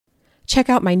Check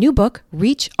out my new book,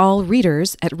 Reach All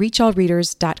Readers, at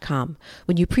reachallreaders.com.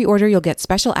 When you pre-order, you'll get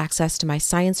special access to my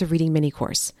Science of Reading mini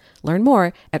course. Learn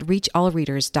more at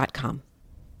reachallreaders.com.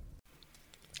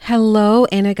 Hello,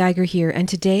 Anna Geiger here, and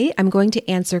today I'm going to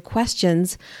answer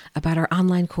questions about our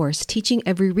online course, Teaching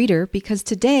Every Reader, because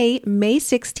today, May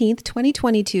 16th,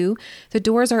 2022, the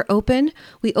doors are open.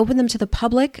 We open them to the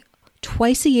public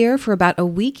twice a year for about a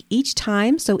week each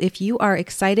time. So if you are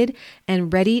excited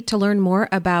and ready to learn more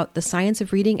about the science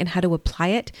of reading and how to apply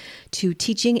it to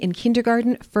teaching in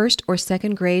kindergarten, first or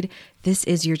second grade, this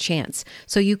is your chance.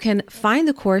 So you can find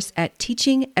the course at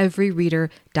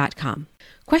teachingeveryreader.com.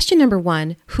 Question number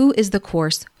 1, who is the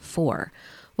course for?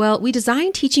 Well, we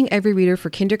designed Teaching Every Reader for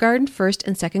kindergarten, first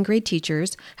and second grade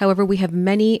teachers. However, we have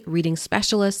many reading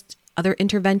specialists, other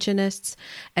interventionists,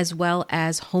 as well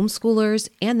as homeschoolers,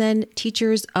 and then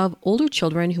teachers of older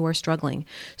children who are struggling.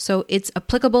 So it's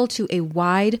applicable to a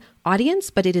wide audience,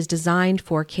 but it is designed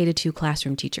for K-2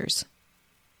 classroom teachers.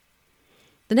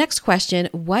 The next question,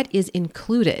 what is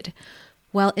included?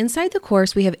 Well, inside the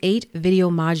course, we have 8 video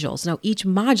modules. Now, each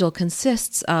module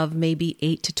consists of maybe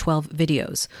 8 to 12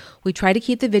 videos. We try to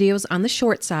keep the videos on the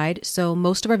short side, so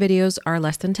most of our videos are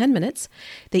less than 10 minutes.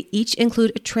 They each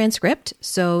include a transcript,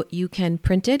 so you can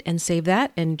print it and save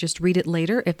that and just read it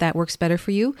later if that works better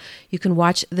for you. You can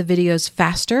watch the videos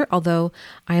faster, although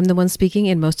I am the one speaking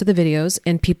in most of the videos,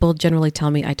 and people generally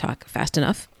tell me I talk fast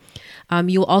enough.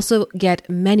 You'll also get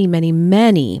many, many,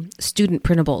 many student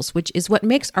printables, which is what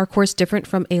makes our course different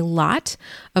from a lot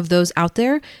of those out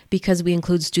there because we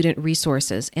include student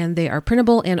resources and they are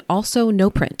printable and also no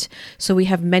print. So we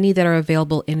have many that are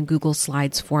available in Google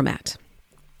Slides format.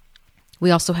 We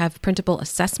also have printable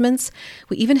assessments.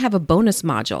 We even have a bonus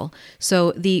module.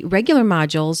 So the regular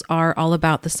modules are all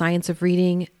about the science of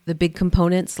reading, the big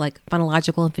components like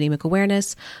phonological and phonemic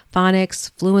awareness,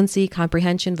 phonics, fluency,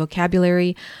 comprehension,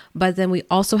 vocabulary. But then we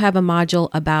also have a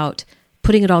module about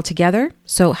putting it all together.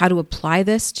 So how to apply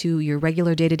this to your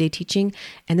regular day-to-day teaching.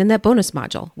 And then that bonus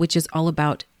module, which is all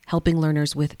about helping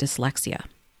learners with dyslexia.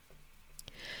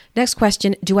 Next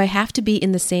question, do I have to be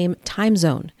in the same time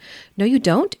zone? No, you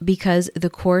don't, because the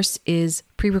course is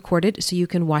pre-recorded, so you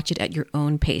can watch it at your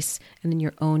own pace and in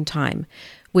your own time,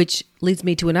 which leads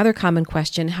me to another common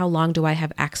question, how long do I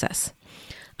have access?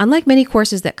 Unlike many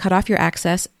courses that cut off your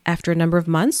access after a number of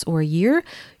months or a year,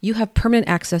 you have permanent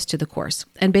access to the course.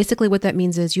 And basically what that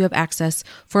means is you have access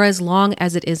for as long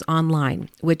as it is online,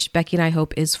 which Becky and I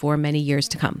hope is for many years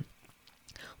to come.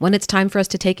 When it's time for us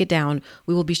to take it down,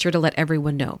 we will be sure to let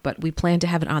everyone know, but we plan to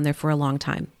have it on there for a long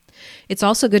time. It's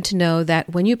also good to know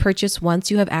that when you purchase once,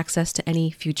 you have access to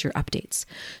any future updates.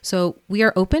 So we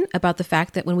are open about the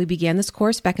fact that when we began this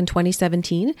course back in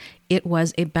 2017, it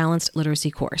was a balanced literacy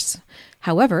course.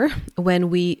 However, when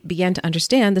we began to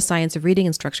understand the science of reading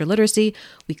and structured literacy,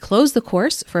 we closed the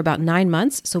course for about 9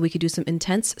 months so we could do some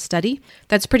intense study.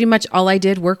 That's pretty much all I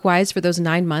did work-wise for those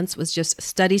 9 months was just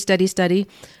study.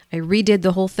 I redid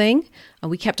the whole thing.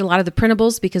 We kept a lot of the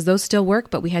printables because those still work,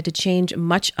 but we had to change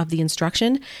much of the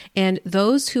instruction. And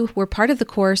those who were part of the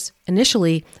course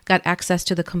initially got access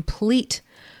to the complete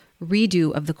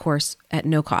redo of the course at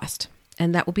no cost.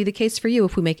 And that will be the case for you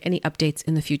if we make any updates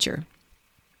in the future.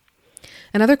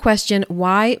 Another question,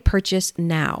 why purchase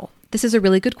now? This is a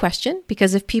really good question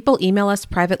because if people email us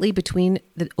privately between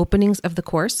the openings of the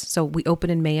course, so we open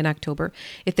in May and October,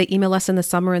 if they email us in the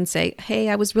summer and say, hey,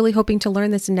 I was really hoping to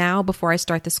learn this now before I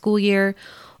start the school year,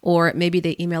 or maybe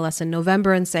they email us in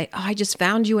November and say, oh, I just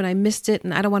found you and I missed it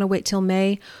and I don't want to wait till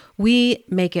May, we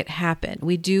make it happen.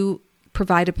 We do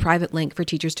provide a private link for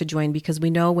teachers to join because we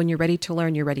know when you're ready to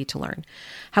learn, you're ready to learn.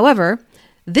 However,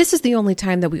 this is the only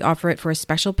time that we offer it for a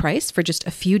special price for just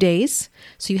a few days.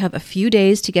 So you have a few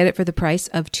days to get it for the price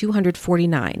of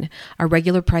 $249. Our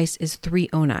regular price is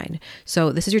 $309.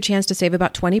 So this is your chance to save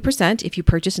about 20% if you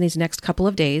purchase in these next couple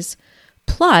of days.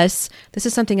 Plus, this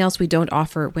is something else we don't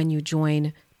offer when you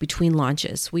join between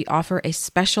launches. We offer a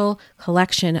special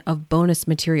collection of bonus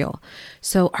material.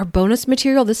 So our bonus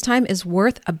material this time is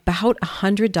worth about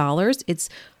 $100. It's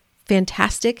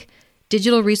fantastic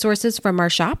digital resources from our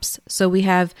shops. So we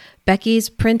have Becky's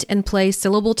print and play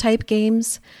syllable type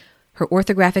games, her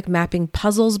orthographic mapping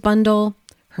puzzles bundle,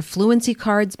 her fluency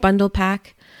cards bundle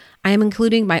pack. I am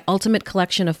including my ultimate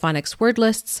collection of phonics word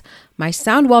lists, my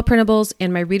sound wall printables,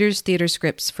 and my readers theater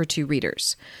scripts for 2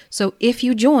 readers. So if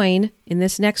you join in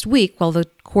this next week while the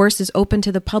course is open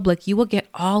to the public, you will get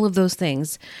all of those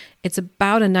things. It's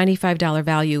about a $95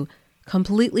 value,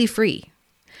 completely free.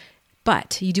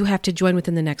 But you do have to join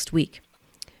within the next week.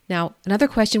 Now, another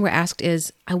question we're asked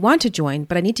is, I want to join,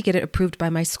 but I need to get it approved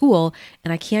by my school,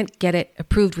 and I can't get it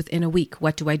approved within a week.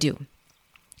 What do I do?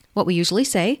 What we usually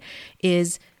say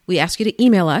is we ask you to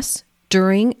email us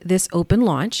during this open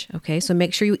launch, okay? So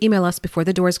make sure you email us before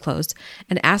the doors close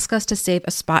and ask us to save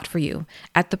a spot for you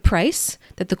at the price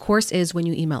that the course is when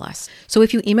you email us. So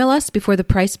if you email us before the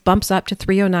price bumps up to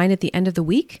 $309 at the end of the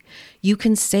week, you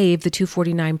can save the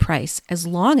 $249 price as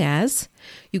long as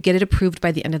you get it approved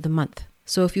by the end of the month.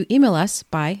 So if you email us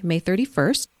by May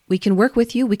 31st, we can work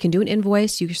with you, we can do an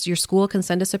invoice, your school can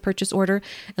send us a purchase order,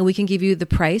 and we can give you the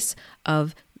price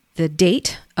of the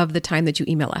date of the time that you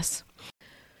email us.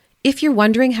 If you're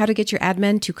wondering how to get your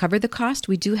admin to cover the cost,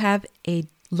 we do have a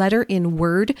letter in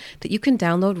Word that you can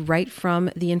download right from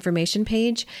the information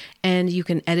page, and you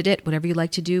can edit it, whatever you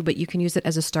like to do, but you can use it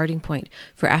as a starting point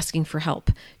for asking for help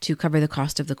to cover the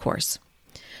cost of the course.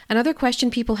 Another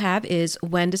question people have is,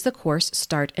 when does the course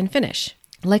start and finish?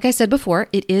 Like I said before,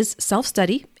 it is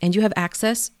self-study and you have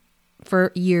access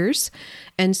for years.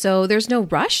 And so there's no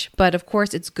rush, but of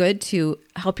course it's good to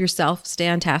help yourself stay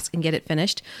on task and get it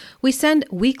finished. We send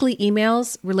weekly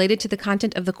emails related to the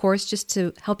content of the course just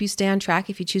to help you stay on track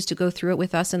if you choose to go through it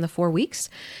with us in the 4 weeks.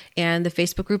 And the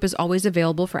Facebook group is always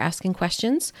available for asking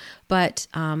questions. But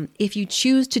if you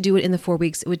choose to do it in the 4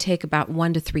 weeks, it would take about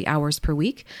 1 to 3 hours per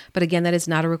week. But again, that is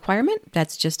not a requirement.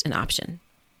 That's just an option.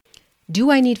 Do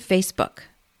I need Facebook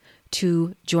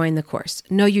to join the course?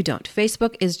 No, you don't.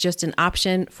 Facebook is just an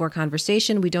option for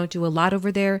conversation. We don't do a lot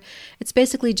over there. It's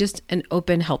basically just an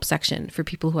open help section for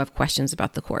people who have questions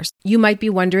about the course. You might be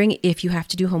wondering if you have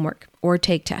to do homework or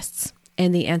take tests.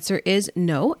 And the answer is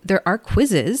no. There are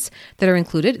quizzes that are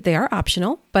included. They are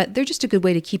optional, but they're just a good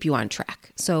way to keep you on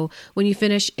track. So when you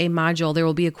finish a module, there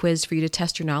will be a quiz for you to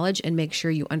test your knowledge and make sure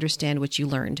you understand what you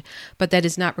learned. But that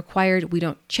is not required. We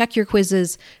don't check your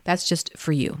quizzes. That's just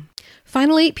for you.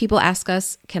 Finally, people ask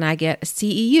us, can I get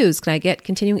CEUs? Can I get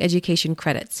continuing education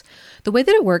credits? The way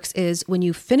that it works is when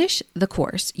you finish the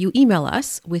course, you email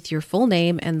us with your full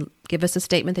name and give us a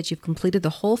statement that you've completed the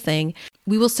whole thing.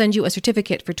 We will send you a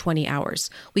certificate for 20 hours.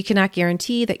 We cannot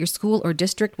guarantee that your school or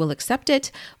district will accept it,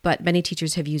 but many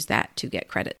teachers have used that to get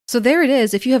credit. So there it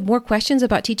is. If you have more questions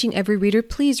about Teaching Every Reader,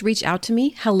 please reach out to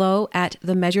me,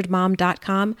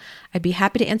 hello@themeasuredmom.com. I'd be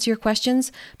happy to answer your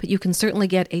questions, but you can certainly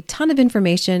get a ton of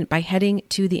information by heading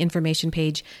to the information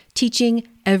page,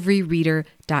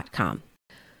 teachingeveryreader.com.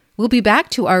 We'll be back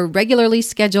to our regularly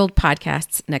scheduled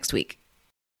podcasts next week.